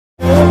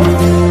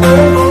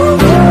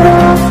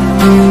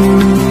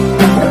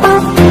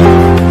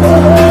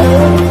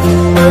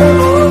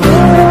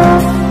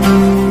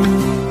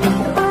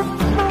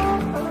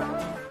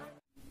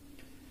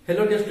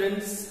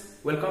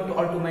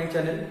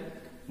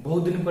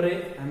बहुत दिन पर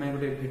आम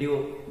गोटे वीडियो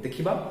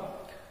देखा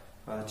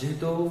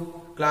जेहेतु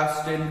क्लास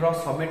 10 रो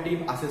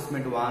समेटिव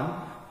असेसमेंट 1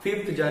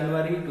 5th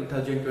जनवरी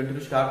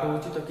 2020 स्टार्ट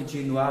होची तो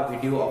किछि नुवा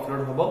वीडियो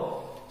अपलोड होबो।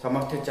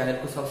 समस्त चैनल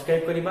को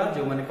सब्सक्राइब करिबा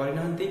जो माने करि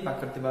नहंती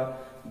पाकर थिबा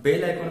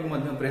बेल आइकन को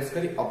मध्य प्रेस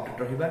करी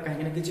अपडेट रहिबा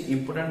काहे कि किछि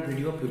इंपोर्टेंट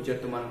वीडियो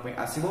फ्यूचर तुमान पय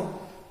आसीबो।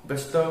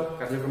 व्यस्त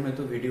कार्यक्रम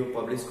हेतु वीडियो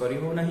पब्लिश करी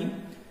हो नाही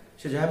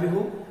से जहा भी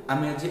हो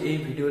आमे आज ए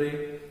वीडियो रे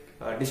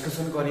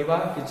डिस्कशन करिबा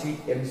किछि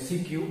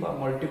एमसीक्यू बा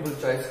मल्टीपल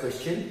चॉइस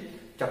क्वेश्चन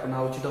चैप्टर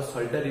होची द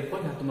सल्टर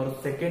रिपोर्ट या तुमरो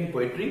सेकंड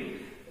पोएट्री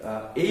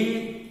ए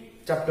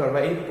चैप्टर बा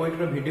ए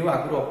पोएट्री वीडियो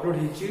आगु अपलोड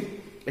हिची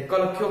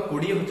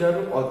 1,20,000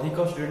 रु अधिक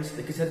स्टूडेंट्स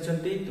देखि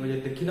सरचंती तुम जे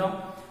देखिनो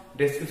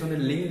डिस्क्रिप्शन में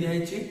लिंक दिया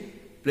हिची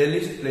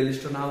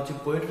प्लेलिस्ट ना होची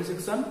पोएट्री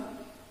सेक्शन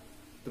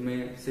तुमे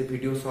से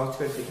वीडियो सर्च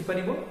कर देखि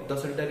परिबो द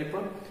सल्टर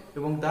रिपोर्ट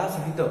एवं ता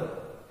सहित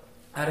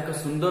आर एक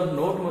सुंदर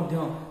नोट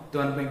मध्य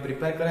तुमन पे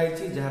प्रिपेयर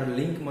कराइछि जहार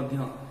लिंक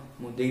मध्य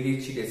मु दे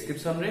दिछि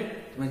डिस्क्रिप्शन रे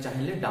तुमे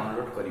चाहिले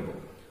डाउनलोड करिवो।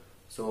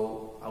 सो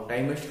आउ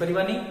टाइम वेस्ट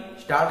करबानी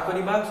स्टार्ट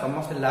करबा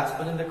समस्त लास्ट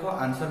पर्यंत देखो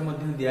आंसर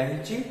मध्य दिया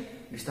हिची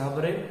निश्चित भाव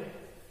रे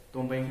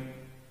तुम पे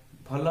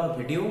भलो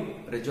वीडियो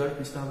रिजल्ट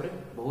निश्चित भाव रे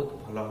बहुत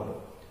भलो होबो।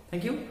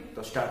 Thank you.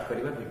 तो स्टार्ट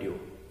करबा video.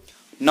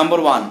 Number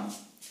 1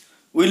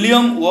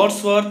 William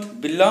Wordsworth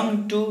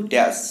belong to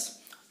dash.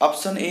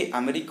 Option A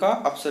America,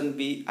 option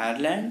B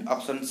Ireland,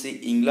 option C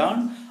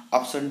England,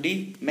 option D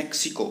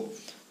Mexico.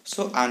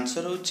 So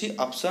answer होची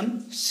option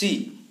C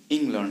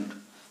England.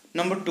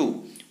 Number 2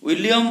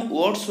 William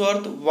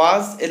Wordsworth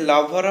was a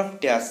lover of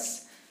dash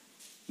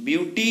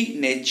beauty,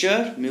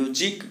 nature,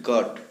 music,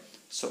 God.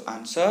 So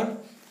answer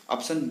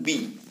option be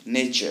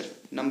nature.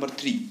 Number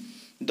 3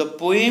 the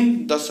poem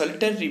the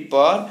सल्टर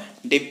river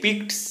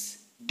depicts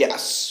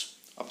dash.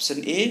 Option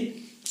A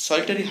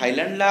solitary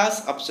highland lass,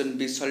 option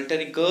B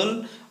solitary girl,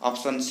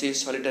 option C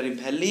solitary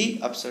valley,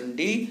 option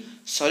D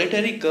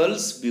solitary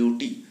girl's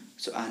beauty.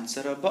 So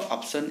answer of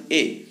option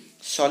A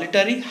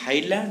solitary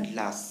highland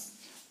lass.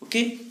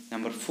 Okay.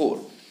 Number 4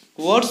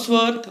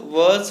 Wordsworth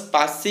was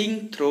passing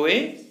through a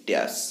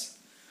dash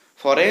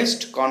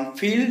forest,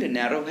 cornfield,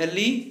 narrow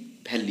valley,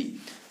 valley.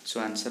 So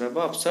answer of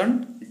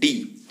option D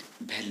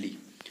valley.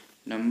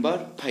 Number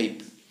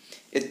 5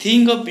 A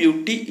thing of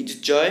beauty is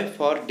joy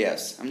for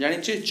dash. हम जाने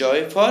चाहिए joy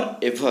for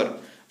ever.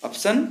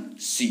 Option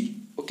C.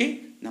 Okay.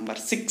 Number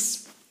 6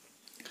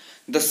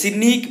 The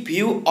scenic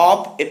view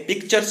of a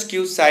picturesque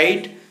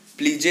site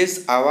pleases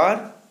our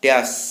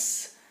dash.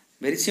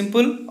 Very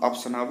simple.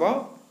 Option of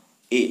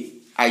A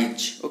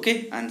eyes. Okay.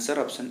 Answer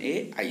option A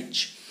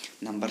eyes.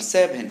 Number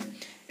 7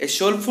 A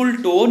soulful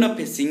tone of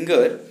a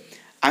singer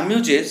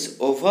amuses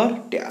over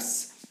dash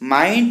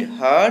mind,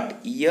 heart,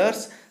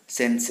 ears,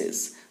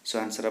 senses. So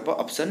answer of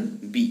option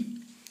B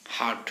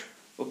heart.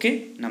 Okay.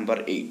 Number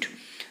 8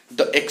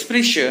 The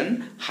expression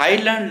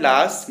highland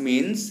lass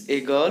means a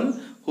girl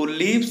who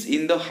lives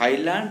in the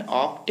highland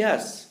of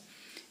dash,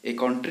 a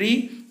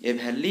country, a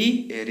valley,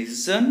 a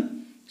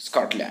region,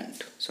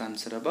 Scotland. So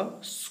answer of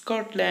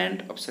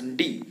Scotland. Option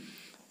D.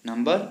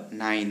 Number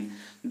 9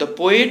 The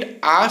poet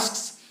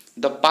asks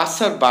the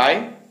passerby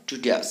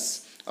to dash.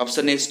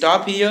 Option A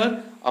stop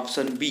here,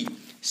 option B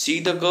see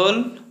the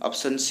girl,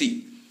 option C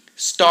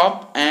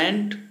stop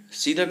and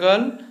see the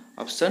girl,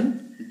 option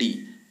D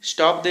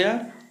stop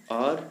there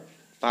or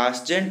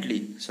pass gently.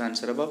 So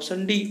answer of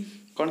option D.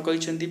 कौन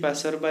कहिसंती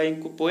passerby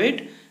को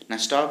poet ना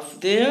stop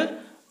there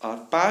or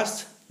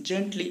pass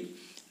gently.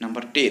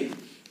 Number 10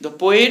 The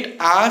poet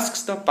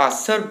asks the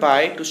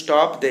passerby to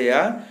stop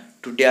there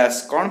to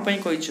dash. कौन पई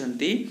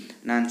कहिसंती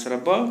ना answer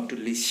of to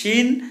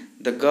listen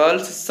the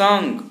girl's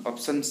song.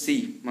 Option C.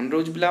 मन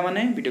रोज पिला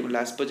माने video को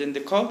लास्ट पर्यंत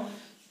देखो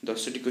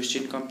 10टी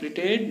question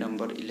completed.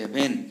 Number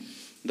 11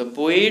 The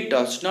poet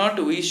does not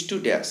wish to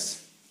dash.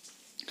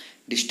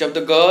 Disturb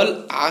the girl,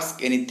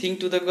 ask anything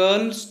to the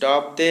girl,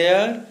 stop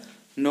there,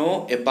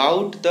 know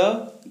about the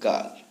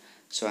girl.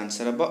 So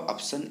answer of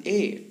option A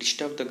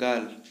disturb the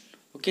girl.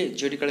 Okay,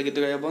 जोड़ी कल गीत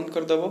गाया बंद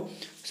कर दबो.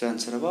 So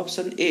answer of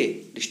option A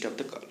disturb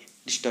the girl.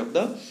 Disturb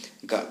the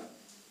girl.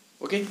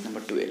 Okay,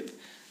 number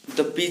 12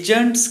 The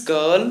peasant's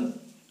girl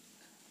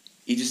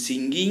is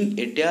singing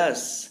a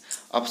dash.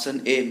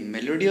 Option A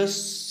melodious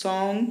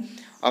song,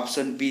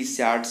 option B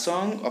sad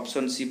song,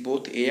 option C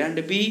both A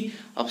and B,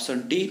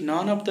 option D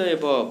none of the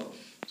above.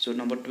 So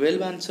number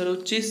 12 answer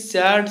होची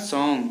sad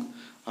song.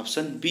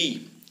 Option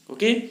B.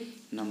 Okay.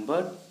 Number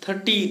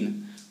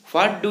 13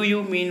 What do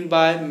you mean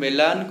by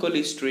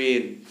melancholy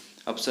strain?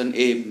 Option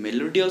A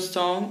melodious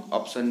song,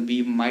 option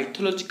B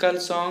mythological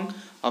song,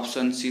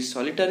 option C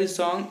solitary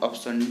song,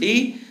 option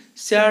D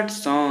sad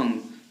song.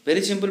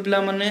 Very simple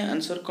पिला माने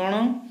answer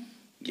कौन?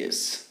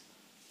 Yes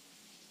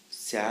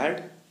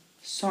sad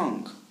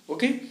song.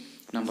 Okay.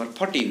 Number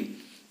 14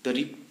 The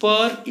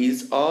reaper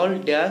is all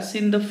dash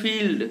in the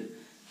field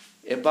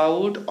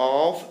about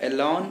of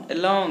alone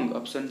along.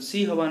 Option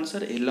C have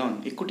answer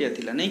alone एकुटिया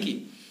थिला नहीं की.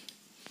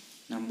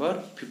 Number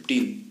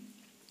 15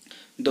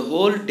 The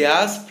whole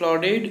dash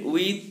flooded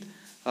with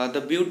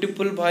the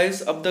beautiful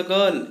voice of the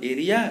girl.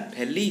 Area,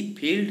 valley,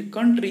 field,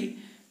 country.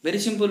 Very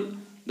simple.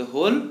 The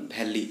whole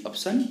valley.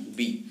 Option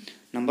B.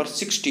 Number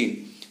 16.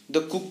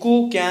 The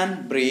cuckoo can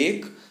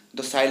break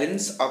the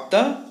silence of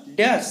the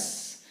dash.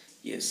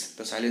 Yes,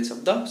 the silence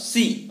of the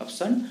sea.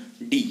 Option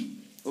D.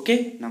 Okay.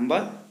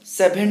 Number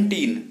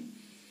 17.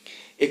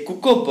 A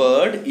cuckoo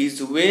bird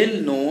is well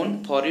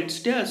known for its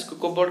dash.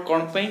 Cuckoo bird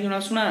कौन पाई जना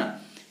सुना?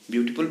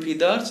 Beautiful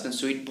feathers, na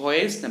sweet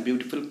voice, na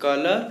beautiful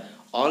color,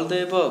 all the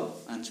above.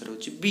 Answer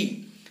होची B.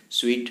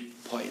 Sweet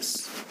voice.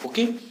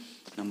 Okay.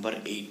 Number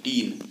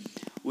 18.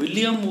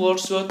 William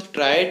Wordsworth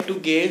tried to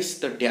guess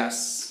the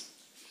dash.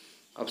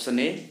 Option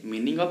A.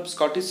 Meaning of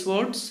Scottish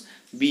words.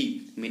 B.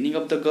 Meaning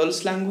of the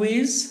girl's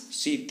language.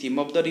 C. Theme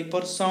of the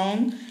Reaper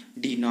song.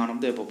 D. None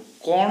of the above.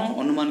 कौन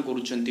अनुमान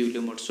करुचंती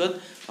William Wordsworth?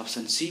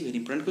 Option C. Very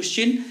important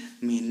question.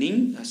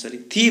 Meaning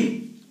theme.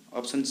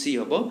 Option C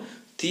हबो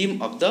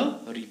theme of the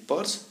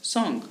Reaper's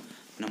song.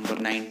 Number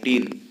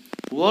 19.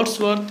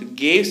 Wordsworth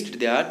guessed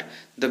that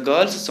the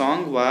girl's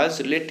song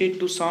was related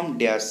to some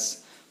dash.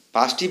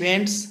 Past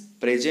events,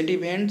 present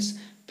events,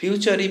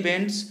 future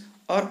events,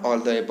 or all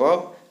the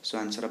above. So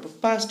answer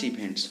of past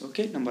events.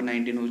 Okay. Number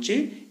 19 होची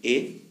A.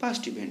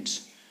 Past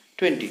events.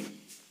 20.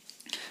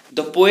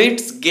 The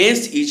poet's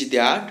guess is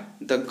that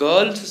the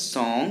girl's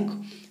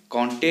song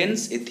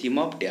contains a theme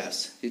of dash.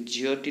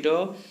 झीटीर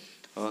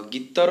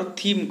गीतर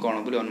theme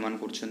कौन बोली अनुमान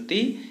करछंती?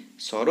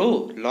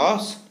 sorrow,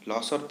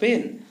 loss or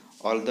pain,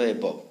 all the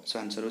above. So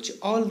answer होची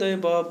all the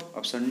above.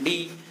 Option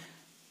D.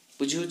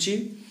 बुझी होची.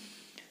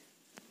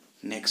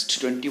 Next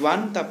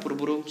 21 ता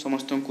पूर्व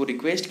समस्त को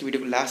रिक्वेस्ट कि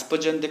वीडियो को लास्ट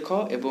पर्यंत देख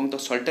एवं तो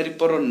सल्टा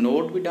रिपर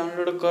नोट भी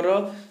डाउनलोड कर.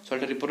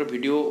 सल्टा रिपर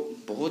वीडियो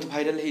बहुत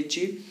वायरल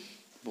होइछि,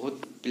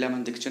 बहुत पिला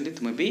मन देखछन्ती,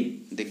 तुमे भी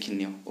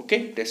देखिनियो. ओके.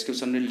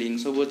 डिस्क्रिप्शन में लिंक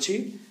सब अछि,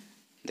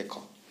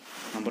 देखो.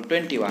 Number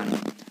 21.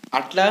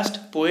 At last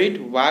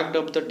poet walked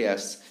up the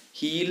dash,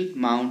 hill,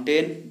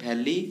 mountain,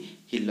 valley,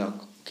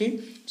 hillock. Okay.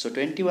 So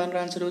 21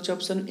 रा आंसर होछि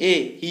option A.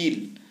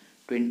 hill.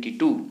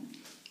 22.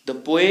 The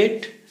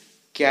poet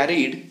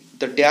carried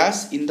the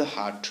dash in the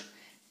heart.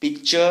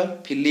 Picture,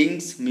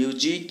 feelings,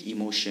 music,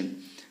 emotion.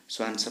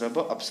 So answer of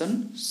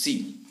option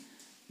C.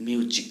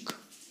 Music.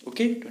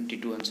 Okay.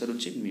 22 answer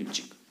होची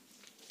music.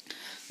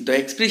 The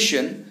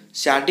expression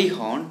shady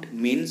haunt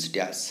means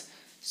dash.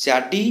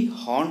 Shady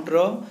haunt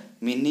ro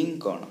meaning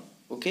कौन?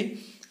 Okay.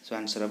 So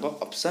answer of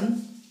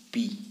option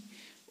B.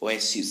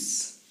 Oasis.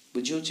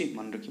 बुझी होची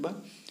मन रखिबा.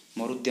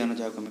 मरुद्यान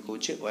जहाँ को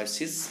कहे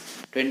oasis.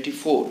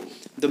 24.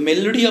 The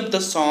melody of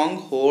the song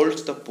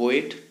holds the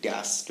poet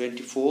dash.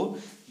 24.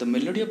 The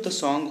melody of the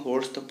song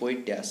holds the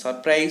poet dash.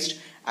 Surprised,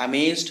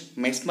 amazed,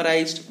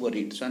 mesmerized,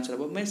 worried. So answer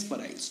about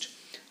mesmerized.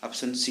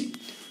 Option C.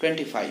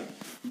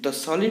 25. The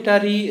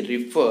solitary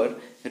reaper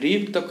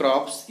reaped the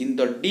crops in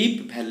the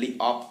deep valley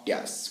of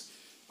dash.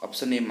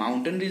 Option A.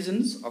 Mountain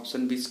regions.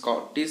 Option B.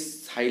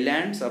 Scottish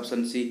highlands.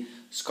 Option C.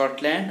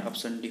 Scotland.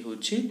 Option D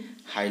होची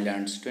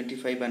highlands.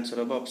 25 answer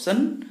of option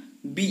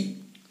B.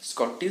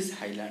 Scottish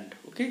highland.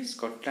 Okay.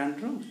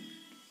 Scotland रो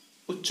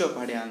उच्च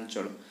पहाड़ी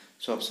अंचल.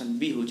 So option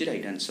B होची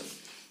right answer.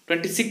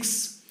 26.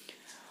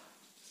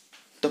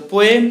 The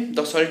poem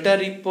The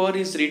Solitary Reaper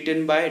is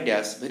written by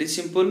dash. Very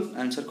simple.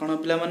 Answer कौन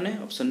पिला माने?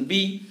 Option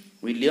B.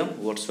 William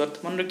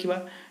Wordsworth मन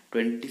रखिबा.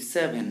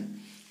 27.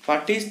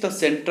 What is the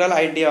central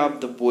idea of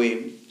the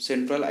poem?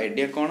 Central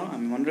idea कौन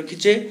हम मन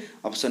रखिचे?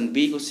 Option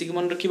B को सी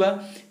मन रखिबा.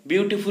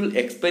 Beautiful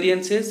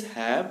experiences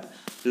have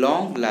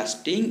long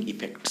lasting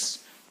effects.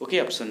 Okay.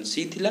 Option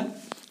C थिला.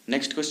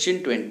 Next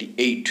question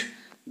 28.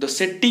 The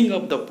setting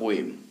of the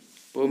poem.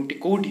 Poem T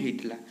code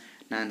हितला.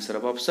 ना answer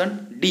of option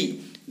D.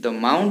 The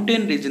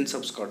mountain regions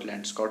of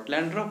Scotland.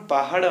 Scotland रो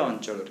पहाड़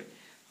अंचल रे.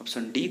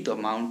 Option D. The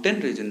mountain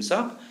regions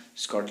of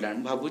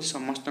Scotland. भाबु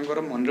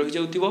समस्तंकर मन रहि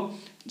जाउतिबो.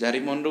 जारी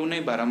मन रहू नै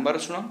बारंबार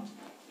सुनो.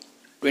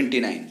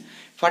 29.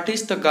 What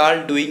is the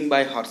girl doing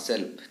by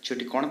herself?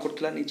 छोटी कोन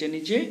करतला निजे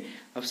निजे?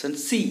 Option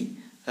C.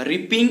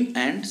 Reaping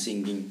and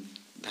singing.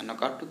 धान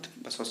काटु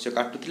शस्य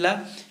काटुथिला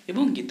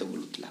एवं गीत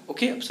बोलुथिला.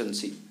 Okay. Option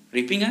C.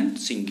 Reaping and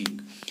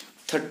singing.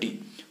 30.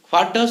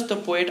 What does the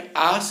poet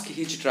ask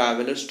his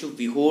travelers to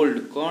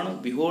behold?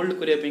 Cone behold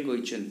करिया पे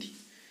कहिसंती.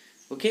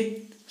 Okay.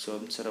 So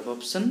answer of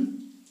option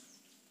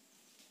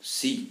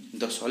C.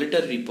 The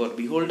solitary reaper.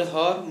 Behold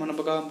her मन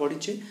पका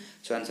पढिचे.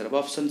 So answer of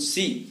option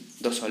C.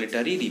 The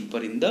solitary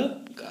reaper in the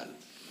girl.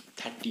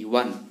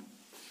 31.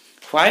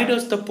 Why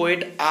does the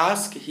poet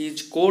ask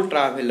his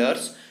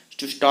co-travelers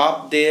to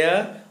stop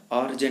there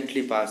or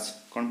gently pass?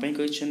 कौन पे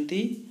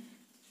कहिसंती?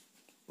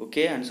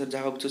 Okay. Answer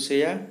जहाँ होचो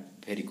सेया.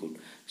 Very good.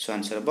 So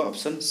answer of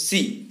option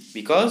C.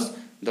 Because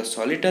the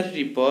solitary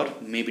reaper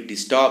may be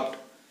disturbed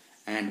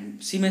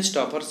and she may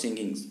stop her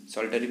singing.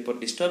 Solitary reaper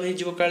disturb हे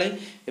जीवो काले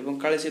एवं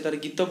काले से तार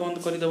गीत बंद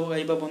कर दबो,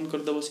 गाइबा बंद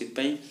कर दबो. सित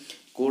पई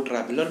को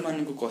ट्रैवलर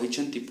मान को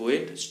कहिसंती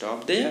पोएट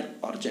स्टॉप देयर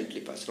और जेंटली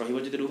पास. रहिबो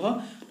जदि रुह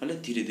नले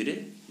धीरे धीरे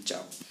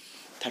जाओ.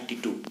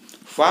 32.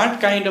 What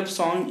kind of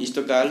song is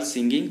the girl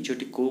singing?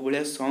 छोटी को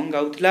बलिया सॉन्ग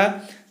गाउथला.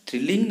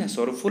 थ्रिलिंग ना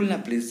sorrowful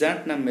ना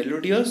pleasant ना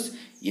melodious?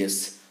 Yes.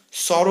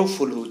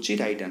 Sorrowful होची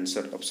right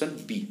answer. Option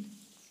B.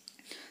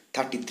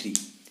 33.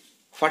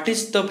 What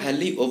is the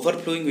valley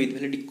overflowing with?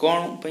 Valley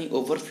कौन पई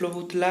overflow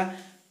होतला?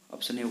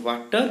 Option A.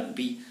 Water.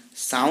 B.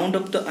 Sound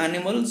of the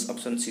animals.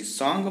 Option C.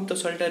 Song of the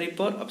solitary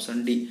reaper.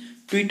 Option D.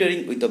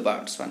 Twittering with the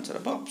birds. So answer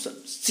of option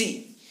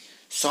C.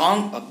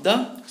 Song of the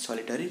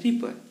solitary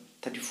reaper.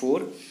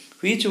 34.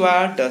 Which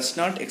word does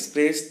not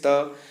express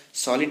the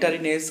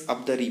solitariness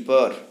of the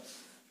reaper?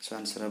 So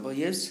answer of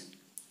yes.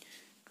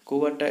 को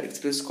वर्डटा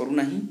express करू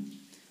नहीं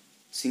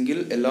single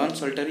Elon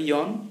solitary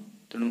Yon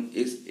तेणु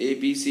A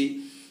B C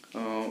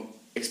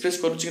express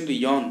करूची किंतु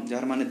Yon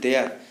jar माने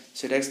there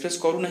सेटा express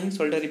करू नहीं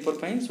सोलिटरी रिपर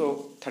पई सो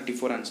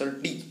 34 answer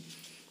D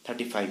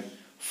 35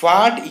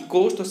 what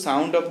Eeco the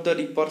sound of the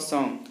ripper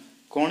song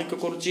कोन को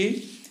करूची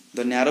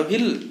the narrow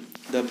hill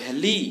the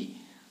valley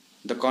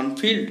the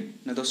cornfield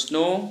न the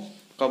snow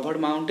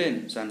covered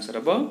mountain so answer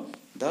अब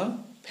the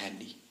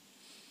valley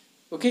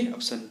okay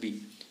option B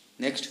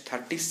next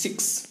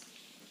 36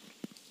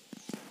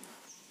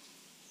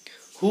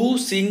 Who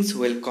sings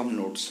welcome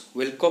notes?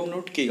 Welcome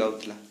note के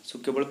गाउतला सो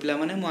केवल पिला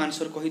माने मो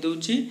answer कहि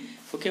दउची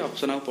ओके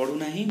ऑप्शन आ पढु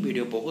नाही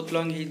वीडियो बहुत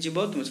लॉन्ग हे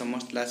जिवो तुम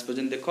समस्त लास्ट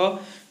पर्यंत देखो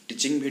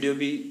टीचिंग वीडियो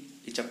भी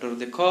ई चैप्टर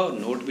देखो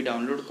नोट भी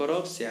डाउनलोड करो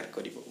share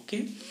करिवो okay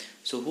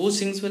so who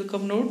sings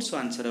welcome note so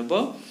answer अब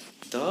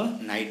the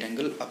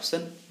Nightingale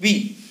option B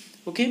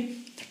okay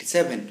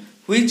 37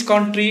 Which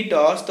country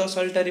does the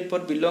solitary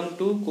reaper belong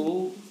to को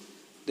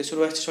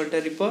देशर वास्ते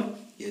solitary reaper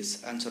yes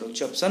आंसर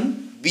होची option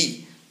B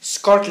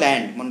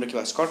Scotland मन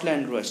रखिबा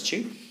Scotland रो आछि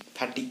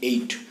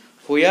 38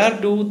 Where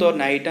do the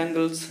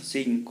nightingales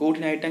sing कोठ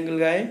Nightingale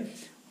गाए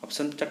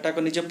option चारटा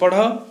को नीचे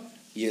पढ़ो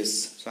yes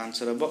so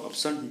answer अब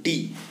option D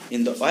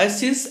in the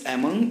oasis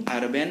among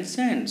Arabian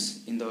sands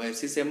in the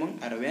oasis among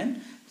Arabian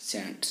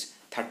sands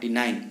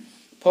 39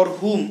 For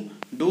whom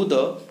do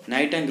the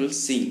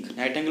nightingales sing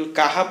nightingale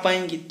काहा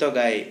पई गीत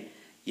गाए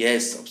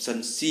yes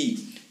option C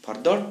for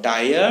the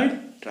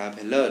tired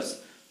travelers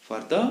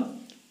for the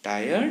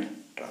tired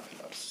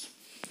travelers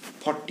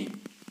 40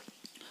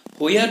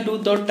 Where do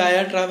the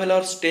tired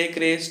travelers take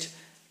rest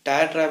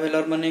tired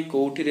traveler माने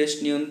कोठी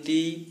rest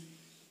नियंती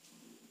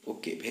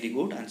okay very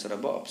good answer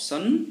अब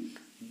option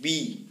B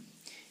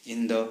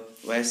in the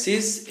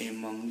oasis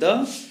among the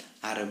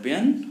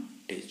Arabian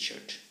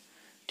desert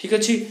ठीक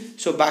अछि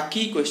सो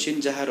बाकी question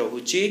जहा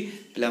रहउची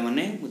पिला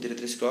माने मु धीरे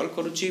धीरे स्क्रॉल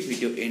करूची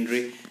वीडियो एंड रे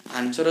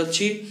आंसर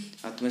अछि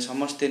आ तुमे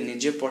समस्त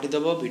निजे पढि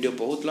दबो वीडियो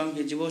बहुत लॉन्ग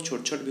हे जिवो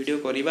छोट छोट वीडियो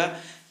करिबा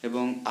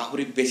एवं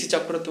आहुरी बेसी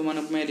चैप्टर तुम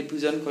माने में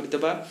रिवीजन करि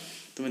देबा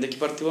तुमे देखि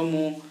परथिबो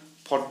मु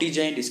 40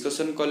 जाय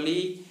डिस्कशन कली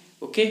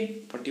ओके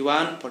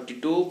 41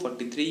 42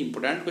 43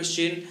 इंपोर्टेंट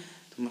क्वेश्चन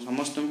तुम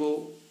समस्त को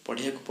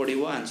पढिया को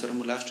पडिवो आंसर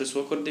मु लास्ट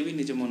शो कर देबी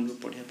निजे मन रो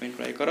पढिया पे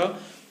ट्राई करो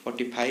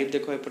 45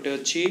 देखो एपटे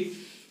अछि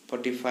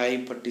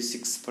 45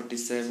 46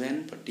 47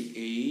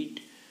 48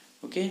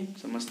 ओके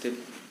समस्त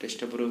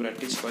टेस्ट पर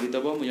प्रैक्टिस करि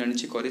दबो मु जानि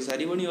छी करि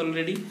सारिबोनी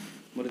ऑलरेडी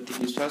मोर ति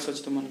विश्वास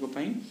अछि तुमन को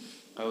पई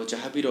आ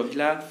जहा भी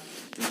रहिला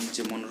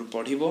निजे मन रो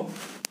पढिबो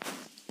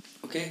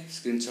ओके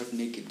स्क्रीनशॉट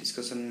ने की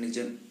डिस्कशन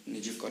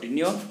निजे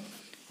करिनियो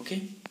ओके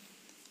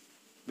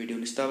वीडियो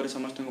निस्ताव रे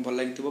समस्त को भल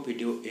लागितबो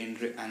वीडियो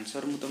एंड रे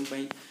आंसर मु तुम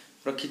पई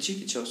रखी छी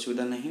किछ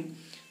असुविधा नहीं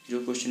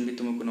जो क्वेश्चन भी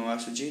तुमको न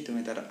आसुची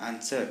तुमे तार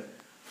आंसर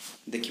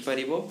देखि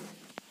पारिबो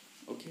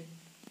okay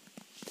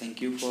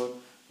thank you for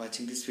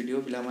watching this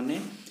video पिला माने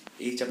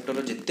ए चैप्टर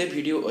रो जत्ते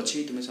वीडियो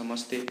अछि तुमे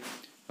समस्त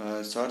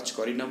सर्च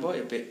करि नबो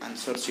एबे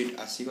आंसर शीट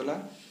आसी गला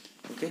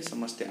ओके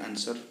समस्त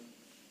आंसर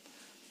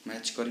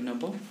मैच करि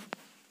नबो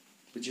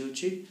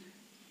बुझिउची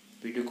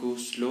वीडियो को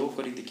स्लो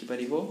करी देखि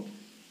पारिबो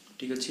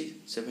ठीक अछि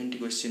 70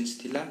 क्वेश्चंस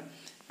थिला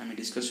आमे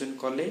डिस्कशन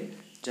करले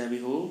जा भी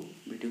हो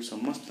वीडियो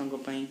समस्त को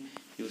पई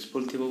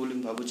यूजफुल थिबो बोली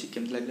भाबुची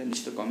केमत लागले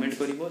निश्चित कमेंट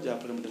करिवो जा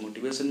पर मते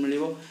मोटिवेशन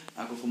मिलिवो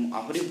आगो को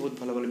आहुरी बहुत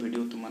भलो भलो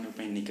वीडियो तुम माने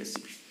पई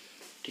निकसिबी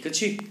ठीक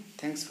अछि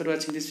thanks for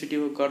watching this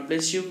video God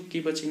bless you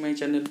keep watching my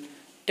channel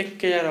take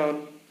care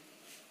all